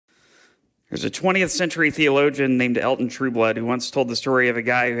There's a 20th century theologian named Elton Trueblood who once told the story of a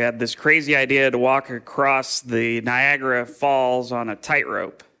guy who had this crazy idea to walk across the Niagara Falls on a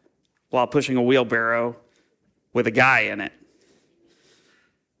tightrope while pushing a wheelbarrow with a guy in it.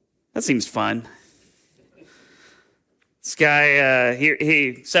 That seems fun. This guy,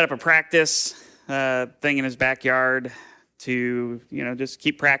 he set up a practice thing in his backyard to, just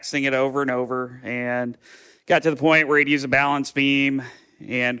keep practicing it over and over, and got to the point where he'd use a balance beam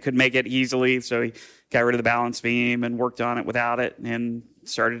and could make it easily. So he got rid of the balance beam and worked on it without it and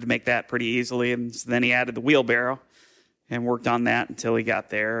started to make that pretty easily. And then he added the wheelbarrow and worked on that until he got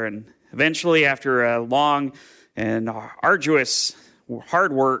there. And eventually, after a long and arduous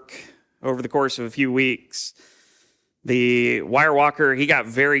hard work over the course of a few weeks, the wire walker, he got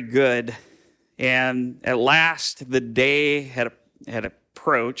very good. And at last, the day had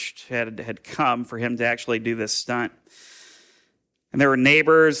approached, had come for him to actually do this stunt. And there were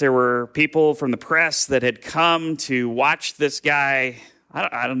neighbors, there were people from the press that had come to watch this guy.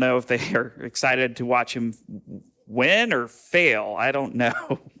 I don't know if they are excited to watch him win or fail. I don't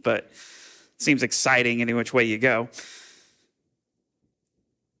know, but it seems exciting any which way you go.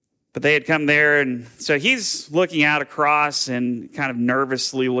 But they had come there, and so he's looking out across and kind of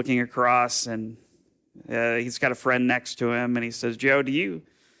nervously looking across, and he's got a friend next to him, and he says, "Joe, do you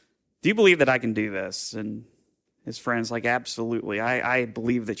believe that I can do this?" And his friend's like, "Absolutely, I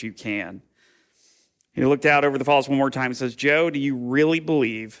believe that you can." He looked out over the falls one more time and says, "Joe, do you really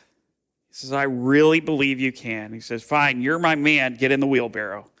believe?" He says, "I really believe you can." He says, "Fine, you're my man, get in the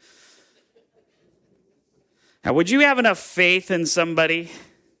wheelbarrow." Now, would you have enough faith in somebody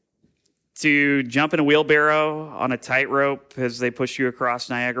to jump in a wheelbarrow on a tightrope as they push you across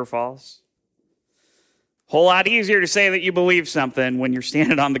Niagara Falls? Whole lot easier to say that you believe something when you're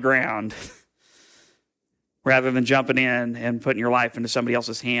standing on the ground rather than jumping in and putting your life into somebody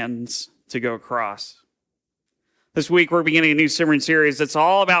else's hands to go across. This week, we're beginning a new sermon series that's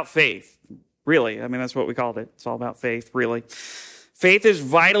all about faith. Really, I mean, that's what we called it. It's all about faith, really. Faith is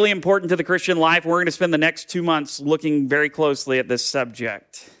vitally important to the Christian life. We're going to spend the next 2 months looking very closely at this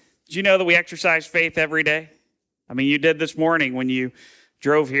subject. Did you know that we exercise faith every day? I mean, you did this morning when you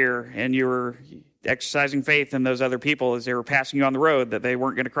drove here and you were exercising faith in those other people as they were passing you on the road, that they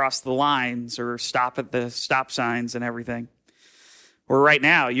weren't going to cross the lines or stop at the stop signs and everything. Or right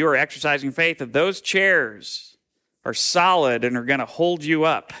now, you are exercising faith that those chairs are solid and are going to hold you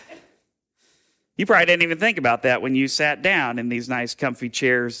up. You probably didn't even think about that when you sat down in these nice comfy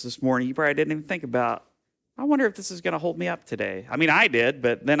chairs this morning. You probably didn't even think about, I wonder if this is going to hold me up today. I mean, I did,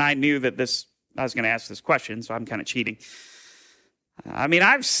 but then I knew that I was going to ask this question, so I'm kind of cheating. I mean,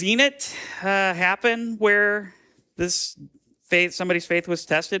 I've seen it happen where somebody's faith was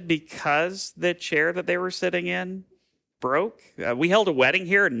tested because the chair that they were sitting in broke. We held a wedding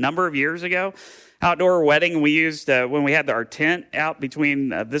here a number of years ago, outdoor wedding. We used when we had our tent out between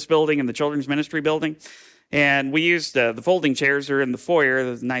this building and the children's ministry building. And we used the folding chairs that are in the foyer,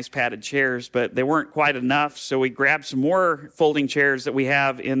 those nice padded chairs, but they weren't quite enough. So we grabbed some more folding chairs that we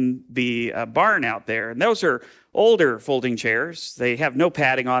have in the barn out there. And those are older folding chairs. They have no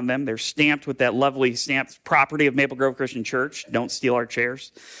padding on them. They're stamped with that lovely stamped property of Maple Grove Christian Church. Don't steal our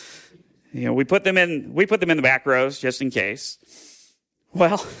chairs. We put them in the back rows just in case.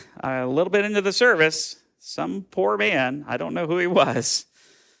 Well, a little bit into the service, some poor man, I don't know who he was,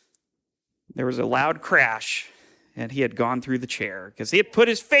 there was a loud crash, and he had gone through the chair because he had put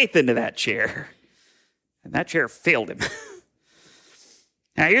his faith into that chair, and that chair failed him.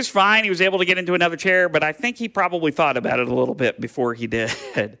 Now, he was fine. He was able to get into another chair, but I think he probably thought about it a little bit before he did.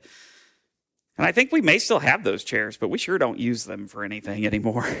 And I think we may still have those chairs, but we sure don't use them for anything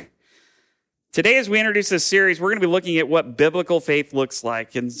anymore. Today, as we introduce this series, we're going to be looking at what biblical faith looks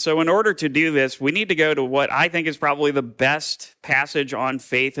like. And so in order to do this, we need to go to what I think is probably the best passage on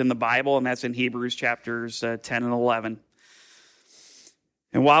faith in the Bible, and that's in Hebrews chapters 10 and 11.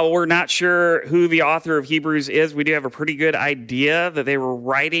 And while we're not sure who the author of Hebrews is, we do have a pretty good idea that they were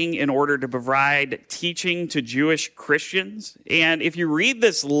writing in order to provide teaching to Jewish Christians. And if you read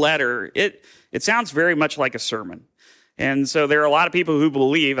this letter, it sounds very much like a sermon. And so there are a lot of people who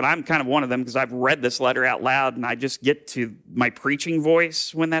believe, and I'm kind of one of them because I've read this letter out loud and I just get to my preaching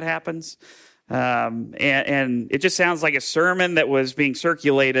voice when that happens. And it just sounds like a sermon that was being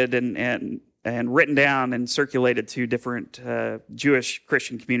circulated and written down and circulated to different Jewish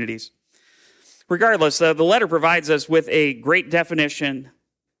Christian communities. Regardless, the letter provides us with a great definition,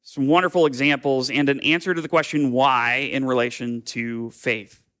 some wonderful examples, and an answer to the question why in relation to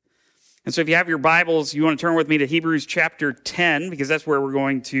faith. And so if you have your Bibles, you want to turn with me to Hebrews chapter 10, because that's where we're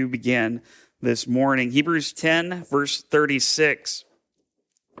going to begin this morning. Hebrews 10, verse 36.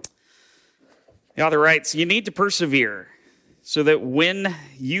 The author writes, "You need to persevere so that when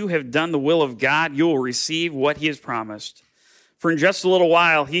you have done the will of God, you will receive what he has promised. For in just a little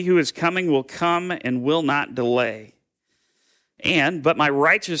while, he who is coming will come and will not delay. But my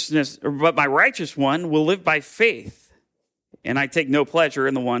righteous one will live by faith, and I take no pleasure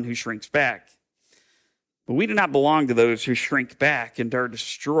in the one who shrinks back. But we do not belong to those who shrink back and are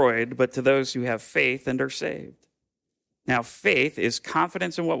destroyed, but to those who have faith and are saved. Now, faith is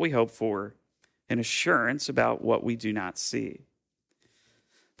confidence in what we hope for and assurance about what we do not see."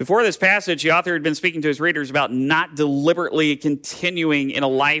 Before this passage, the author had been speaking to his readers about not deliberately continuing in a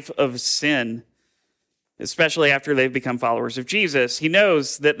life of sin, especially after they've become followers of Jesus. He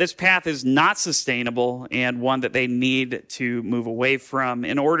knows that this path is not sustainable and one that they need to move away from.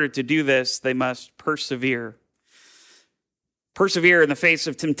 In order to do this, they must persevere. Persevere in the face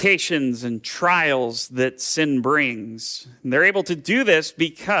of temptations and trials that sin brings. And they're able to do this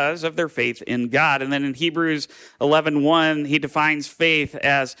because of their faith in God. And then in Hebrews 11:1, he defines faith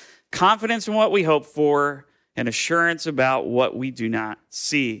as confidence in what we hope for and assurance about what we do not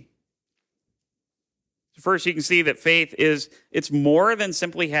see. First, you can see that faith it's more than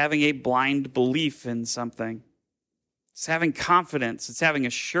simply having a blind belief in something. It's having confidence. It's having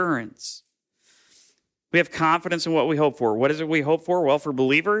assurance. We have confidence in what we hope for. What is it we hope for? Well, for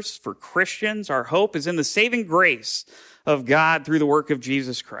believers, for Christians, our hope is in the saving grace of God through the work of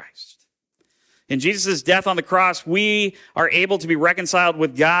Jesus Christ. In Jesus' death on the cross, we are able to be reconciled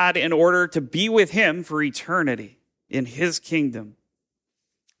with God in order to be with him for eternity in his kingdom.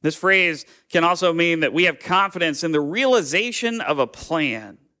 This phrase can also mean that we have confidence in the realization of a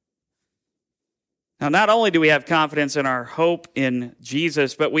plan. Now, not only do we have confidence in our hope in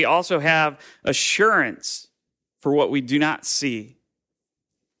Jesus, but we also have assurance for what we do not see.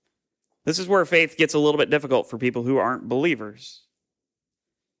 This is where faith gets a little bit difficult for people who aren't believers.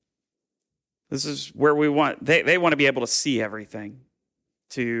 This is where they want to be able to see everything,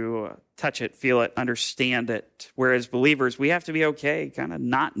 to touch it, feel it, understand it. Whereas believers, we have to be okay kind of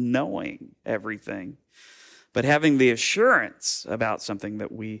not knowing everything, but having the assurance about something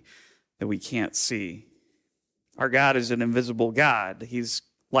that we can't see. Our God is an invisible God. He's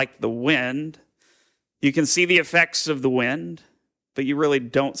like the wind. You can see the effects of the wind, but you really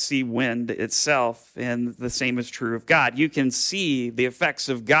don't see wind itself, and the same is true of God. You can see the effects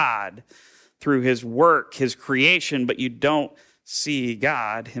of God through his work, his creation, but you don't see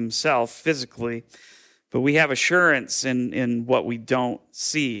God himself physically. But we have assurance in what we don't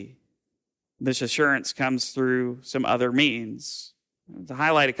see. This assurance comes through some other means. To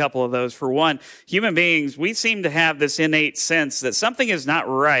highlight a couple of those, for one, human beings, we seem to have this innate sense that something is not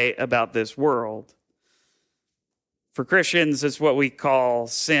right about this world. For Christians, it's what we call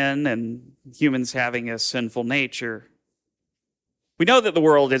sin and humans having a sinful nature. We know that the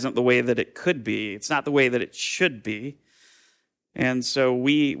world isn't the way that it could be. It's not the way that it should be. And so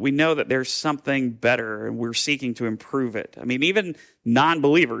we know that there's something better, and we're seeking to improve it. I mean, even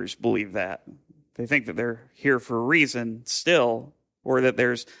non-believers believe that. They think that they're here for a reason still, or that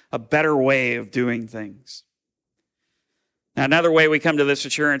there's a better way of doing things. Now, another way we come to this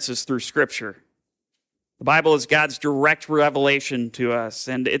assurance is through Scripture. The Bible is God's direct revelation to us,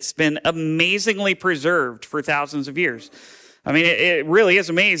 and it's been amazingly preserved for thousands of years. I mean, it really is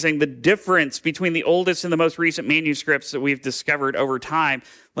amazing the difference between the oldest and the most recent manuscripts that we've discovered over time.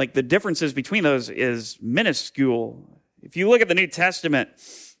 Like, the differences between those is minuscule. If you look at the New Testament,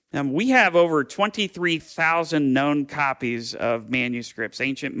 we have over 23,000 known copies of manuscripts,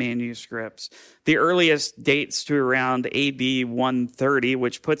 ancient manuscripts. The earliest dates to around AD 130,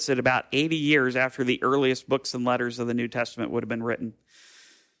 which puts it about 80 years after the earliest books and letters of the New Testament would have been written.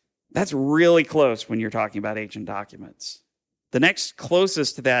 That's really close when you're talking about ancient documents. The next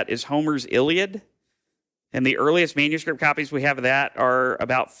closest to that is Homer's Iliad, and the earliest manuscript copies we have of that are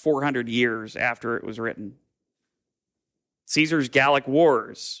about 400 years after it was written. Caesar's Gallic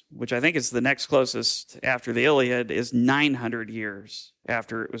Wars, which I think is the next closest after the Iliad, is 900 years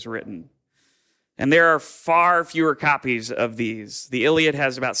after it was written. And there are far fewer copies of these. The Iliad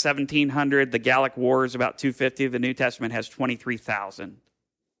has about 1,700. The Gallic Wars about 250. The New Testament has 23,000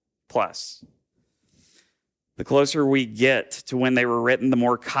 plus. The closer we get to when they were written, the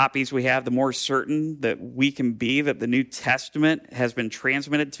more copies we have, the more certain that we can be that the New Testament has been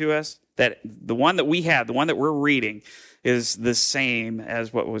transmitted to us, that the one that we have, the one that we're reading, is the same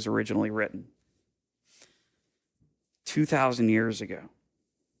as what was originally written 2,000 years ago.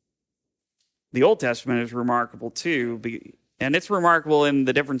 The Old Testament is remarkable too, and it's remarkable in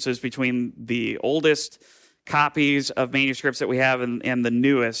the differences between the oldest copies of manuscripts that we have and the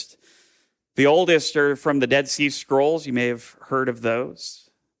newest. The oldest are from the Dead Sea Scrolls. You may have heard of those.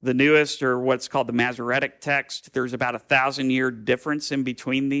 the newest, or what's called the Masoretic text, there's about 1,000-year difference in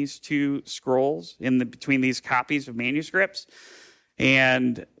between these two scrolls, between these copies of manuscripts.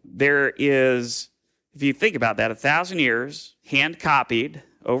 And there is, if you think about that, 1,000 years, hand copied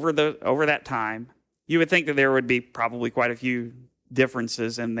over that time, you would think that there would be probably quite a few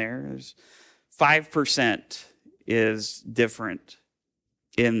differences in there. There's 5% is different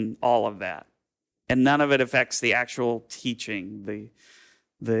in all of that. And none of it affects the actual teaching,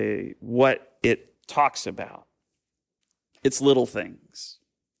 the what it talks about. It's little things.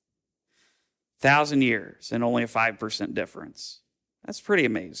 1,000 years and only a 5% difference. That's pretty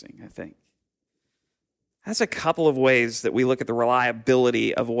amazing, I think. That's a couple of ways that we look at the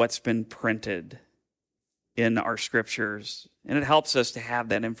reliability of what's been printed in our scriptures, and it helps us to have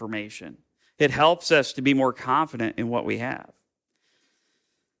that information. It helps us to be more confident in what we have.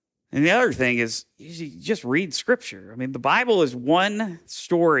 And the other thing is, you just read Scripture. I mean, the Bible is one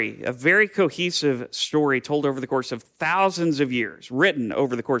story, a very cohesive story told over the course of thousands of years, written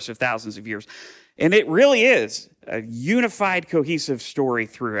over the course of thousands of years. And it really is a unified, cohesive story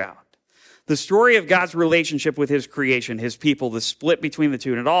throughout. The story of God's relationship with his creation, his people, the split between the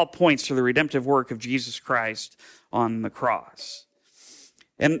two, and it all points to the redemptive work of Jesus Christ on the cross.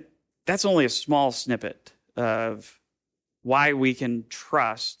 And that's only a small snippet of why we can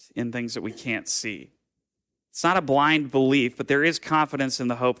trust in things that we can't see. It's not a blind belief, but there is confidence in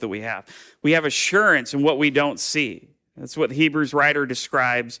the hope that we have. We have assurance in what we don't see. That's what the Hebrews writer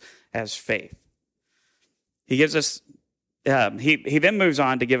describes as faith. He gives us, he then moves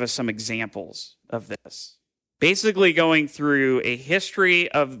on to give us some examples of this. Basically going through a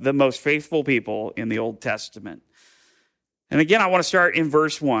history of the most faithful people in the Old Testament. And again, I want to start in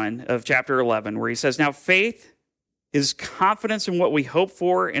verse 1 of chapter 11, where he says, "Now faith is confidence in what we hope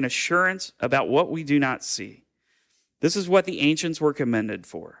for and assurance about what we do not see. This is what the ancients were commended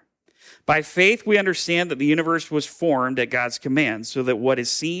for. By faith, we understand that the universe was formed at God's command, so that what is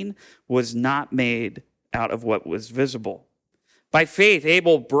seen was not made out of what was visible. By faith,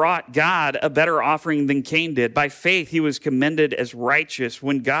 Abel brought God a better offering than Cain did. By faith, he was commended as righteous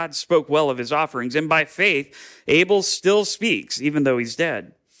when God spoke well of his offerings. And by faith, Abel still speaks, even though he's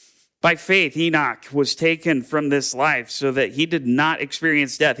dead. By faith, Enoch was taken from this life so that he did not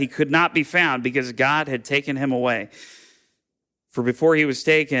experience death. He could not be found because God had taken him away. For before he was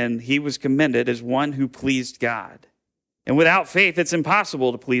taken, he was commended as one who pleased God. And without faith, it's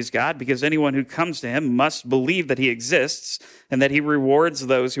impossible to please God, because anyone who comes to him must believe that he exists and that he rewards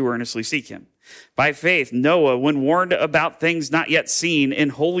those who earnestly seek him. By faith, Noah, when warned about things not yet seen, in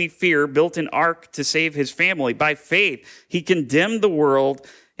holy fear built an ark to save his family. By faith, he condemned the world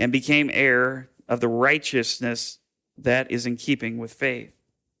and became heir of the righteousness that is in keeping with faith."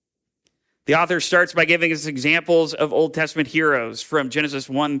 The author starts by giving us examples of Old Testament heroes from Genesis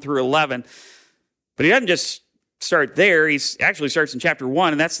 1 through 11. But he doesn't just start there. He actually starts in chapter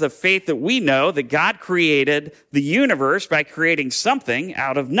 1, and that's the faith that we know that God created the universe by creating something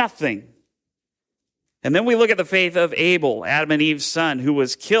out of nothing. And then we look at the faith of Abel, Adam and Eve's son, who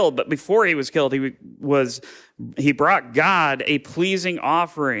was killed. But before he was killed, he brought God a pleasing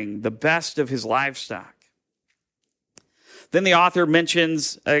offering, the best of his livestock. Then the author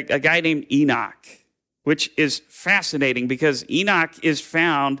mentions a guy named Enoch, which is fascinating because Enoch is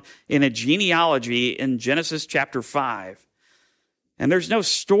found in a genealogy in Genesis chapter 5. And there's no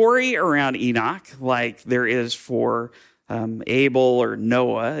story around Enoch like there is for Abel or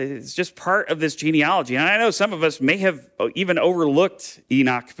Noah. It's just part of this genealogy. And I know some of us may have even overlooked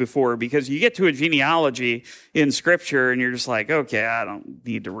Enoch before, because you get to a genealogy in Scripture and you're just like, okay, I don't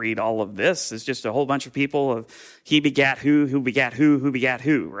need to read all of this. It's just a whole bunch of people of he begat who begat who begat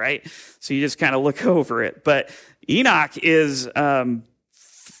who, right? So you just kind of look over it. But Enoch is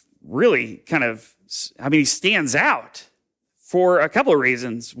really he stands out for a couple of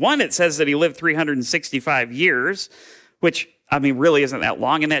reasons. One, it says that he lived 365 years, which, really isn't that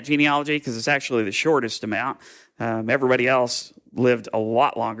long in that genealogy, because it's actually the shortest amount. Everybody else lived a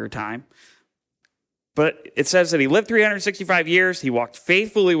lot longer time. But it says that he lived 365 years, he walked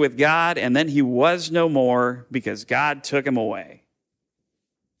faithfully with God, and then he was no more because God took him away.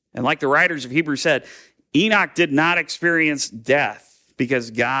 And like the writers of Hebrews said, Enoch did not experience death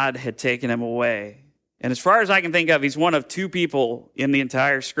because God had taken him away. And as far as I can think of, he's one of two people in the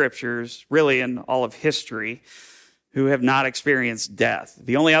entire Scriptures, really in all of history, who have not experienced death.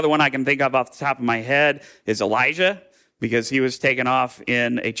 The only other one I can think of off the top of my head is Elijah, because he was taken off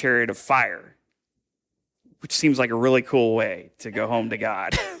in a chariot of fire, which seems like a really cool way to go home to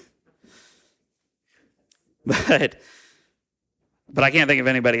God. But I can't think of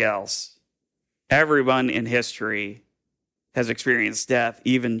anybody else. Everyone in history has experienced death,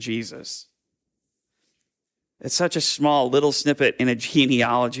 even Jesus. It's such a small little snippet in a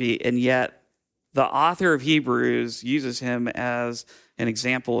genealogy, and yet the author of Hebrews uses him as an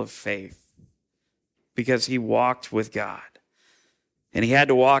example of faith because he walked with God. And he had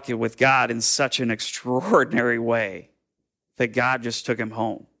to walk with God in such an extraordinary way that God just took him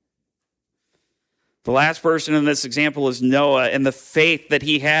home. The last person in this example is Noah, and the faith that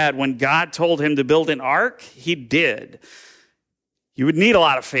he had when God told him to build an ark, he did. You would need a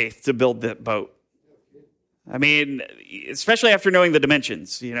lot of faith to build that boat. I mean, especially after knowing the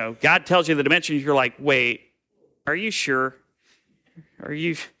dimensions. You know, God tells you the dimensions, you're like, wait, are you sure? Are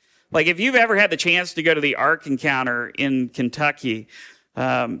you... Like, if you've ever had the chance to go to the Ark Encounter in Kentucky,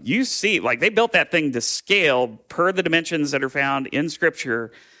 you see, like, they built that thing to scale per the dimensions that are found in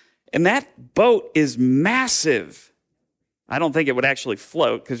Scripture, and that boat is massive. I don't think it would actually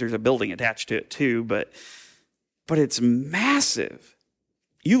float because there's a building attached to it too, but it's massive.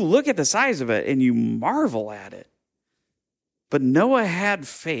 You look at the size of it and you marvel at it. But Noah had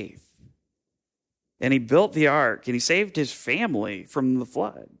faith, and he built the ark, and he saved his family from the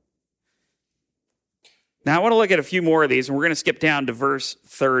flood. Now, I want to look at a few more of these, and we're going to skip down to verse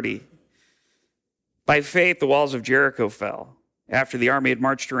 30. By faith, the walls of Jericho fell after the army had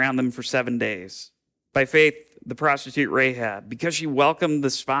marched around them for 7 days. By faith, the prostitute Rahab, because she welcomed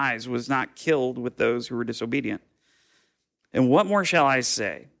the spies, was not killed with those who were disobedient. And what more shall I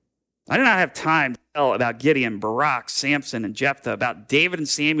say? I do not have time to tell about Gideon, Barak, Samson, and Jephthah, about David and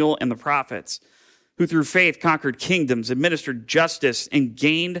Samuel and the prophets, who through faith conquered kingdoms, administered justice, and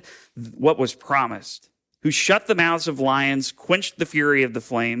gained what was promised, who shut the mouths of lions, quenched the fury of the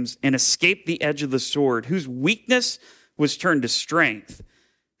flames, and escaped the edge of the sword, whose weakness was turned to strength,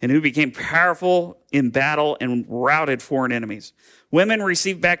 and who became powerful in battle and routed foreign enemies. Women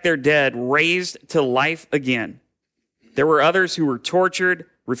received back their dead, raised to life again. There were others who were tortured,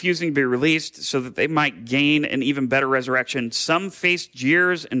 refusing to be released so that they might gain an even better resurrection. Some faced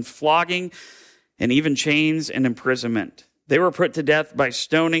jeers and flogging and even chains and imprisonment. They were put to death by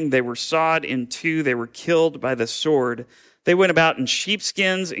stoning. They were sawed in two. They were killed by the sword. They went about in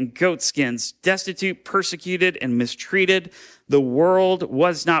sheepskins and goatskins, destitute, persecuted, and mistreated. The world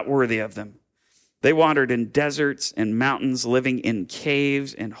was not worthy of them. They wandered in deserts and mountains, living in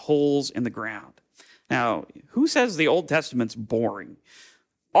caves and holes in the ground. Now, who says the Old Testament's boring?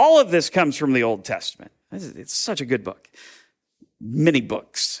 All of this comes from the Old Testament. It's such a good book. Many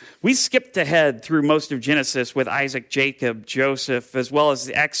books. We skipped ahead through most of Genesis with Isaac, Jacob, Joseph, as well as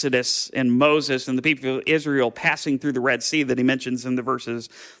the Exodus and Moses and the people of Israel passing through the Red Sea that he mentions in the verses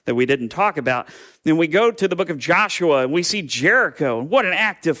that we didn't talk about. Then we go to the book of Joshua and we see Jericho. And what an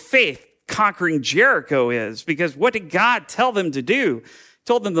act of faith conquering Jericho is, because what did God tell them to do? He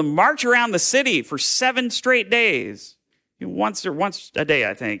told them to march around the city for 7 straight days. Once a day,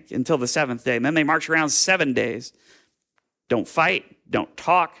 I think, until the 7th day. And then they march around 7 days. Don't fight, don't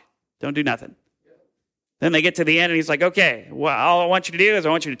talk, don't do nothing. Then they get to the end and he's like, okay, well, all I want you to do is I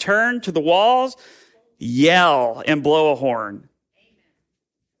want you to turn to the walls, yell, and blow a horn.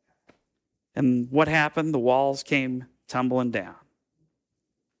 And what happened? The walls came tumbling down.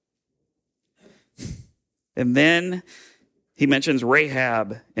 And then he mentions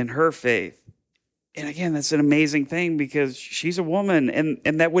Rahab and her faith. And again, that's an amazing thing because she's a woman,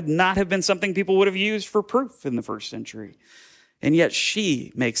 and that would not have been something people would have used for proof in the first century. And yet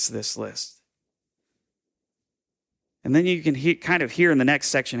she makes this list. And then you can kind of hear in the next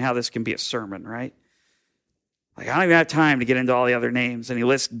section how this can be a sermon, right? Like, I don't even have time to get into all the other names. And he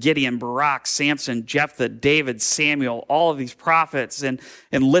lists Gideon, Barak, Samson, Jephthah, David, Samuel, all of these prophets, and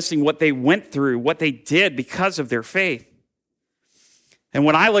listing what they went through, what they did because of their faith. And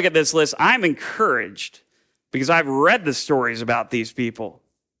when I look at this list, I'm encouraged because I've read the stories about these people.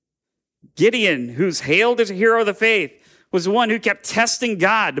 Gideon, who's hailed as a hero of the faith, was the one who kept testing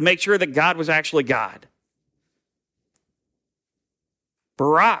God to make sure that God was actually God.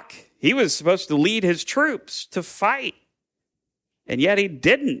 Barak, he was supposed to lead his troops to fight, and yet he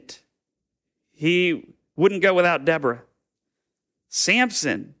didn't. He wouldn't go without Deborah.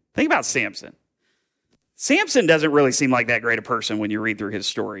 Samson, think about Samson. Samson doesn't really seem like that great a person when you read through his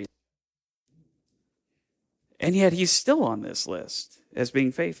story. And yet he's still on this list as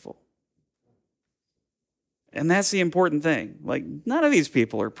being faithful. And that's the important thing. Like, none of these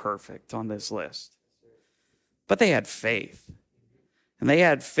people are perfect on this list. But they had faith. And they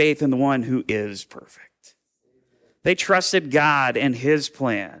had faith in the one who is perfect. They trusted God and his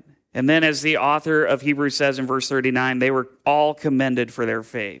plan. And then as the author of Hebrews says in verse 39, they were all commended for their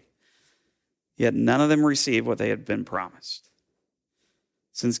faith. Yet none of them received what they had been promised.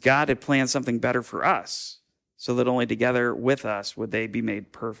 Since God had planned something better for us, so that only together with us would they be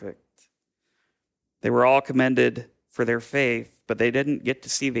made perfect. They were all commended for their faith, but they didn't get to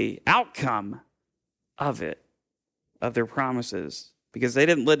see the outcome of it, of their promises, because they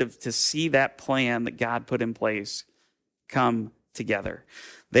didn't live to see that plan that God put in place come together.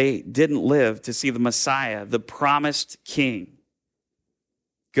 They didn't live to see the Messiah, the promised King,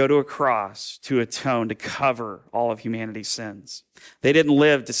 go to a cross to atone, to cover all of humanity's sins. They didn't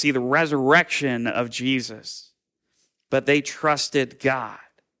live to see the resurrection of Jesus, but they trusted God,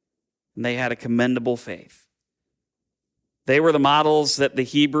 and they had a commendable faith. They were the models that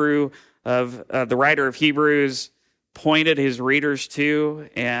the writer of Hebrews pointed his readers to,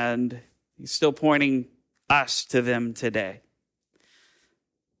 and he's still pointing us to them today.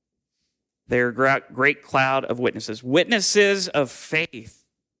 They're a great cloud of witnesses. Witnesses of faith.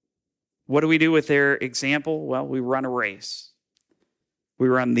 What do we do with their example? Well, we run a race. We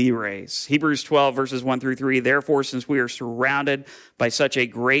run the race. Hebrews 12, verses 1 through 3. Therefore, since we are surrounded by such a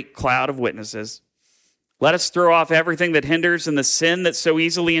great cloud of witnesses, let us throw off everything that hinders and the sin that so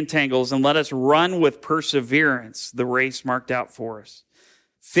easily entangles, and let us run with perseverance the race marked out for us,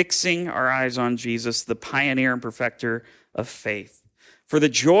 fixing our eyes on Jesus, the pioneer and perfecter of faith. For the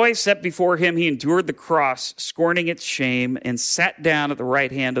joy set before him, he endured the cross, scorning its shame, and sat down at the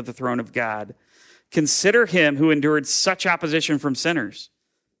right hand of the throne of God. Consider him who endured such opposition from sinners,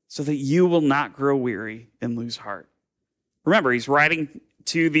 so that you will not grow weary and lose heart. Remember, he's writing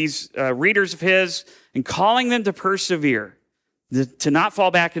to these readers of his and calling them to persevere, to not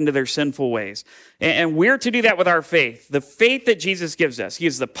fall back into their sinful ways. And we're to do that with our faith, the faith that Jesus gives us. He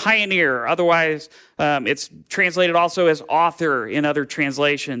is the pioneer. Otherwise, it's translated also as author in other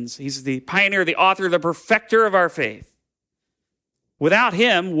translations. He's the pioneer, the author, the perfecter of our faith. Without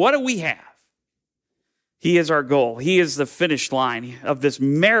him, what do we have? He is our goal. He is the finish line of this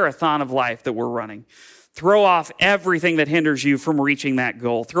marathon of life that we're running. Throw off everything that hinders you from reaching that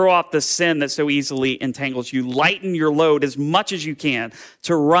goal. Throw off the sin that so easily entangles you. Lighten your load as much as you can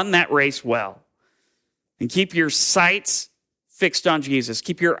to run that race well. And keep your sights fixed on Jesus.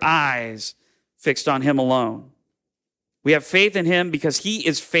 Keep your eyes fixed on him alone. We have faith in him because he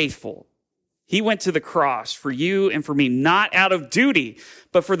is faithful. He went to the cross for you and for me, not out of duty,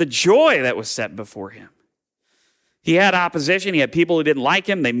 but for the joy that was set before him. He had opposition. He had people who didn't like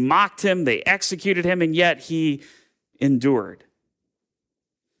him. They mocked him. They executed him, and yet he endured.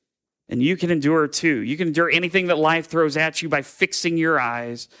 And you can endure too. You can endure anything that life throws at you by fixing your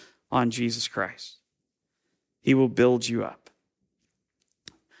eyes on Jesus Christ. He will build you up.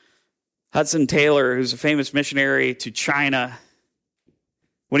 Hudson Taylor, who's a famous missionary to China,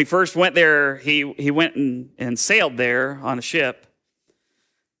 when he first went there, he went and sailed there on a ship.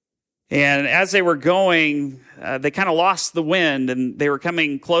 And as they were going, they kind of lost the wind, and they were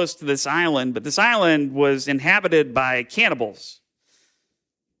coming close to this island. But this island was inhabited by cannibals.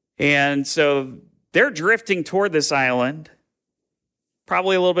 And so they're drifting toward this island,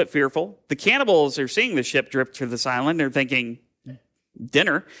 probably a little bit fearful. The cannibals are seeing the ship drift to this island. They're thinking,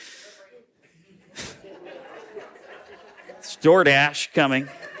 dinner. It's DoorDash coming.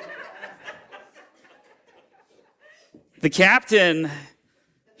 The captain,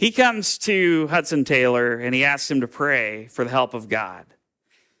 he comes to Hudson Taylor and he asks him to pray for the help of God.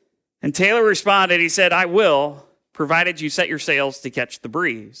 And Taylor responded, he said, "I will, provided you set your sails to catch the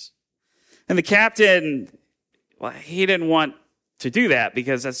breeze." And the captain, well, he didn't want to do that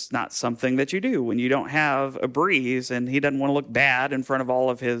because that's not something that you do when you don't have a breeze, and he doesn't want to look bad in front of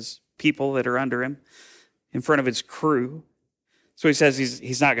all of his people that are under him, in front of his crew. So he says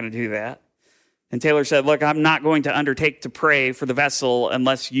he's not going to do that. And Taylor said, "Look, I'm not going to undertake to pray for the vessel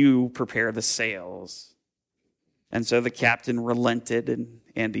unless you prepare the sails." And so the captain relented,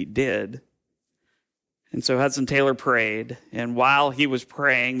 and he did. And so Hudson Taylor prayed, and while he was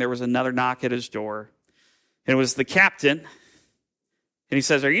praying, there was another knock at his door. And it was the captain, and he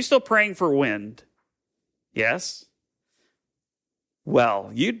says, "Are you still praying for wind?" "Yes." "Well,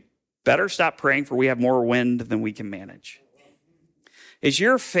 you'd better stop praying, for we have more wind than we can manage." Is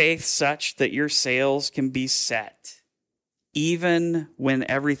your faith such that your sails can be set even when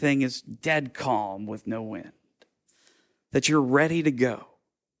everything is dead calm with no wind? That you're ready to go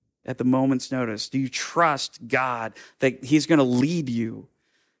at the moment's notice? Do you trust God that he's going to lead you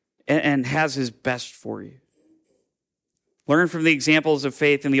and has his best for you? Learn from the examples of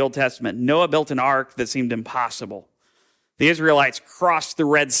faith in the Old Testament. Noah built an ark that seemed impossible. The Israelites crossed the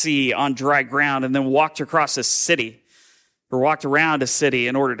Red Sea on dry ground and then walked across a city, or walked around a city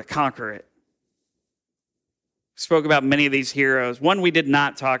in order to conquer it. We spoke about many of these heroes. One we did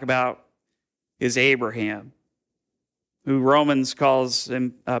not talk about is Abraham. who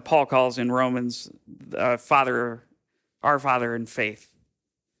Paul calls in Romans, Father, our Father in faith.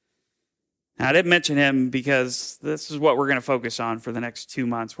 Now, I didn't mention him because this is what we're going to focus on for the next 2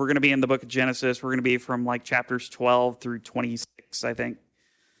 months. We're going to be in the book of Genesis. We're going to be from like chapters 12 through 26, I think,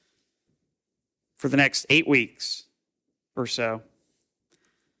 for the next 8 weeks or so.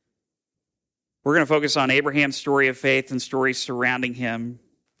 We're going to focus on Abraham's story of faith and stories surrounding him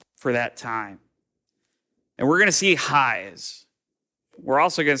for that time. And we're going to see highs. We're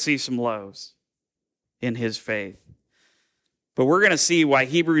also going to see some lows in his faith. But we're going to see why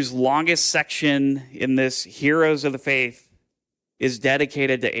Hebrews' longest section in this Heroes of the Faith is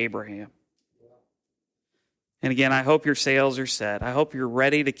dedicated to Abraham. And again, I hope your sails are set. I hope you're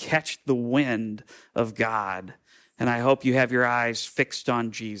ready to catch the wind of God. And I hope you have your eyes fixed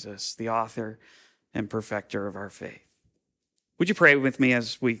on Jesus, the author and perfecter of our faith. Would you pray with me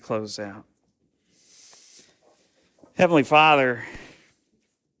as we close out? Heavenly Father,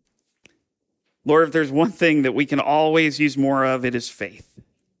 Lord, if there's one thing that we can always use more of, it is faith.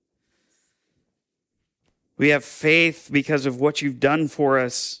 We have faith because of what you've done for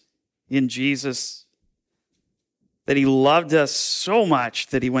us in Jesus, that he loved us so much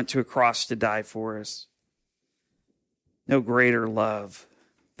that he went to a cross to die for us. No greater love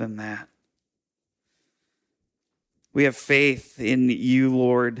than that. We have faith in you,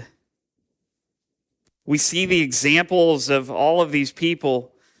 Lord. We see the examples of all of these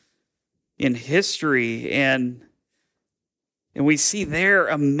people in history, and we see their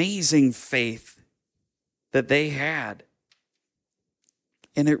amazing faith that they had.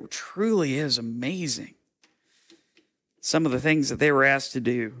 And it truly is amazing, some of the things that they were asked to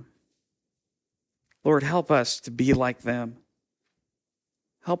do. Lord, help us to be like them.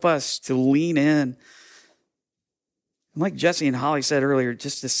 Help us to lean in. And like Jesse and Holly said earlier,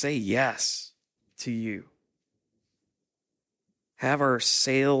 just to say yes to you. Have our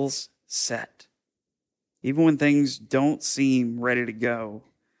sails set. Even when things don't seem ready to go,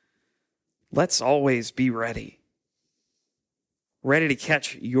 let's always be ready. Ready to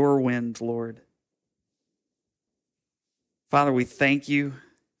catch your wind, Lord. Father, we thank you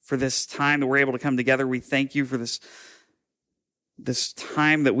for this time that we're able to come together. We thank you for this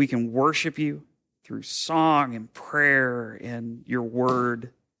time that we can worship you through song and prayer and your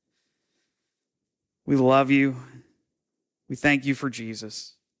word. We love you. We thank you for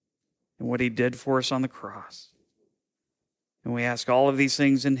Jesus and what he did for us on the cross. And we ask all of these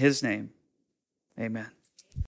things in his name. Amen.